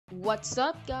What's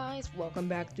up, guys? Welcome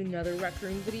back to another Rec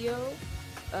Room video.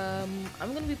 I'm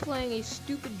gonna be playing a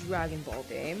stupid Dragon Ball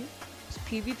game. It's a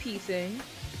PvP thing.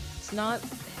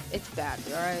 It's bad,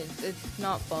 alright? It's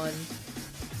not fun.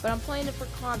 But I'm playing it for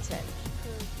content.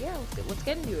 Yeah, let's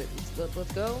get into it.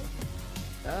 Let's go.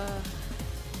 A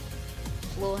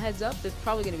little heads up, there's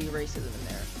probably gonna be racism in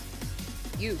there.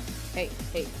 You, hey,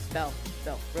 Bell,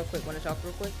 real quick, wanna talk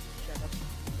real quick? Shut up.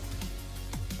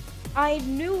 I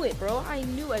knew it, bro. I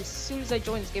knew as soon as I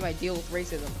joined this game I'd deal with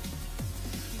racism.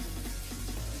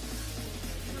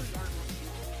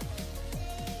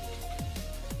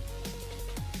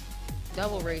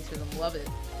 Double racism, love it.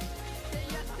 Say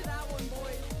yes to that one,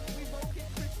 boys. We both get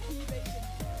crispy bacon.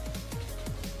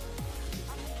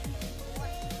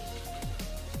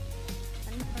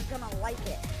 And we're gonna like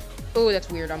it. Oh, that's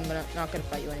weird. I'm not gonna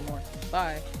fight you anymore.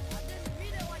 Bye. I didn't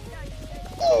read it like that.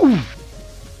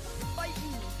 Fight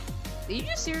me. Did you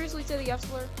just seriously say the F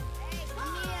slur? Hey,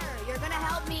 come here. You're gonna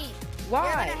help me. Why?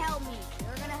 You're gonna help me.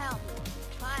 You're gonna help me.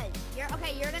 Fine.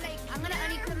 I'm gonna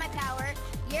unequip my power.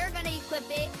 You're gonna equip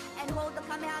it and hold the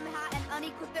Kamehameha and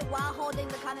unequip it while holding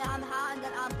the Kamehameha, and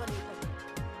then I'm gonna equip it.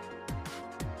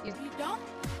 If you don't,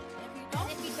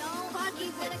 And if you don't,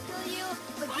 Bucky's gonna kill you.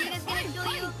 Vegeta's gonna kill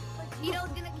you.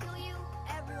 Vegito's gonna kill you.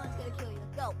 Everyone's gonna kill you.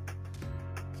 Let's go.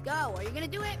 Let's go. Are you gonna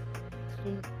do it?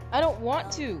 I don't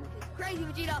want to. Crazy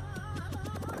Vegeta.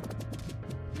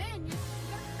 man, you.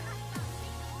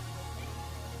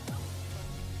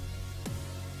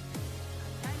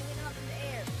 Trying to hit him up in the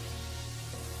air.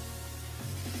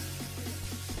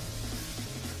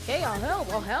 Okay, I'll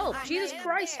help. Alright, Jesus get up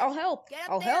Christ, there. I'll help. Get up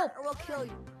I'll there help. or we'll kill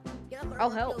you. Get up or I'll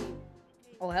we'll help. kill you.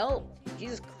 I'll help.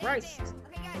 Jesus Stay Christ. there.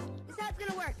 Okay, guys, this is how it's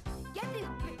gonna work. Get this.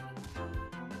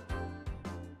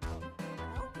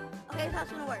 Okay, this is how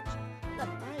it's gonna work. Look,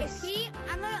 Nice.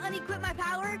 I'm gonna unequip my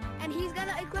power, and he's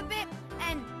gonna equip it,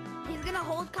 and he's gonna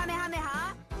hold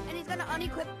Kamehameha, and he's gonna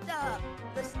unequip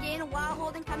the skin while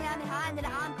holding Kamehameha, and then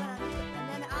I'm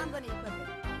gonna equip it.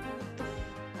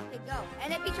 Okay, go.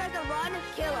 And if he tries to run,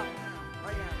 kill him.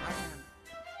 Right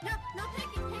now. No,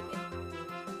 take it.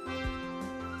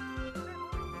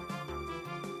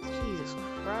 Jesus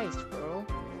Christ, bro.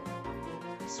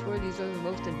 I swear these are the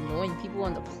most annoying people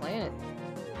on the planet.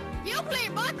 You play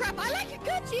Minecraft. I like it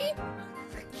good, Chief.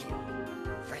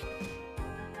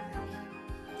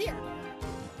 Here.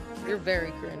 You're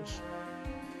very cringe.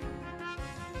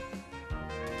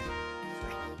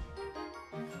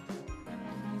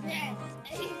 Yes.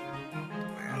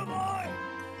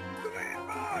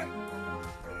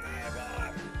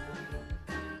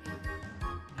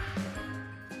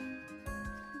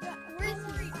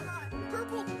 Where's he?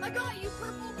 Purple. I got you,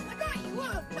 Purple. I got you.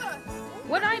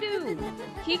 What'd I do?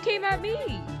 He came at me.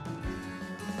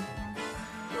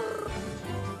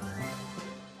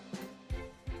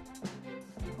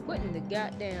 What in the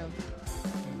goddamn?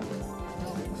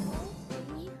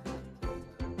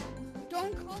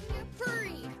 Don't call me a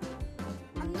furry.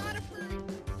 I'm not a furry.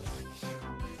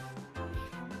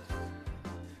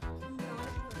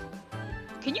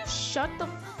 Can you shut the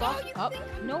fuck you up? think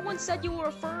I'm- No one said you were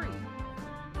a furry.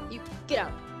 You get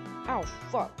out. Ow,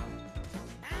 fuck.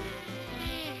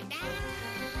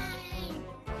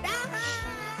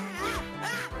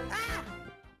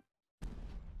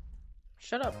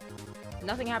 Shut up.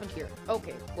 Nothing happened here.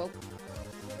 Okay, well,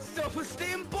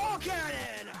 Self-esteem ball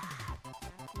cannon!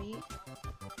 me.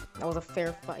 That was a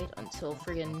fair fight until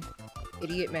friggin'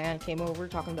 idiot man came over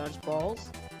talking about his balls.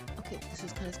 Okay, this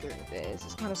is kind of scary. This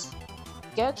is kind of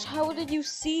sketch. How did you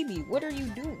see me? What are you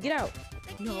doing? Get out.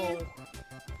 No.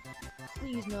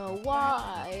 Please no.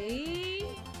 Why?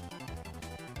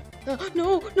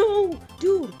 No,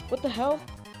 dude. What the hell?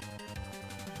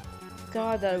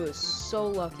 God, that was so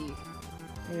lucky.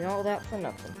 And all that for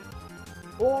nothing.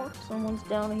 Or someone's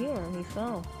down here and he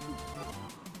fell.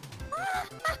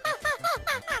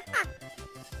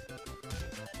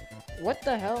 What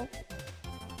the hell?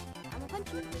 I'm a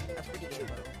country. That's pretty cute.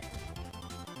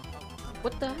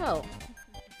 What the hell?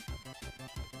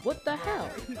 What the hell?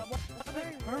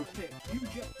 That's perfect. You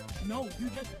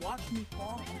just watched me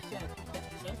fall and said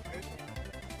that's just perfect.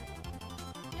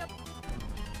 Yep.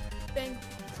 Bang.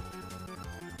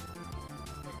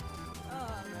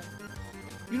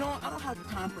 You know, I don't have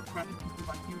time for crappy people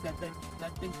like you that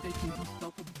think they can be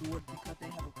self-absorbed because they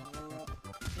have a glow up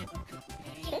and a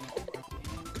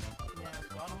yeah,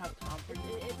 so I don't have time for you.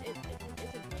 It's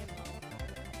a game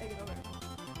though. Take it over.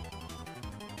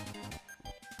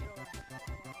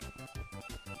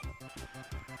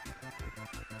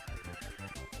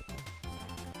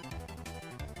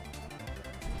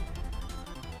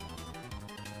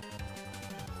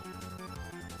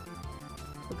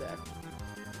 Okay.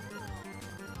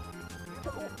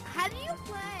 How do you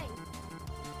play?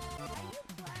 How do you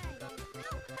play? No,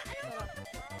 I don't know.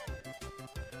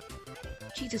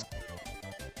 Jesus.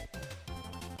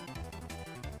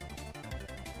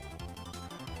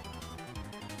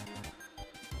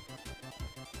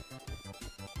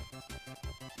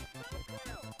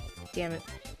 Damn it.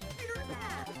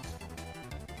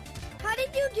 How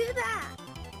did you do that?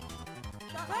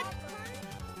 What?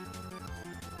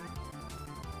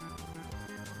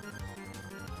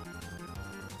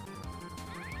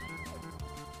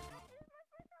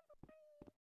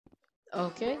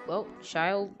 Okay, well,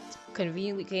 Child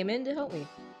conveniently came in to help me.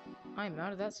 I'm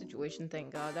out of that situation,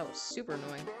 thank God. That was super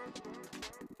annoying.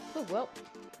 Oh, well,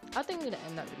 I think I'm gonna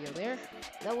end that video there.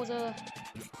 That was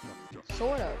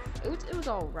sort of. It was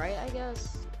alright, I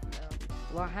guess.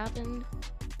 A lot happened.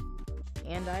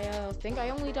 And I think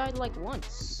I only died like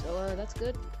once, so that's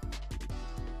good.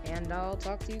 And I'll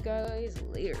talk to you guys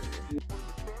later.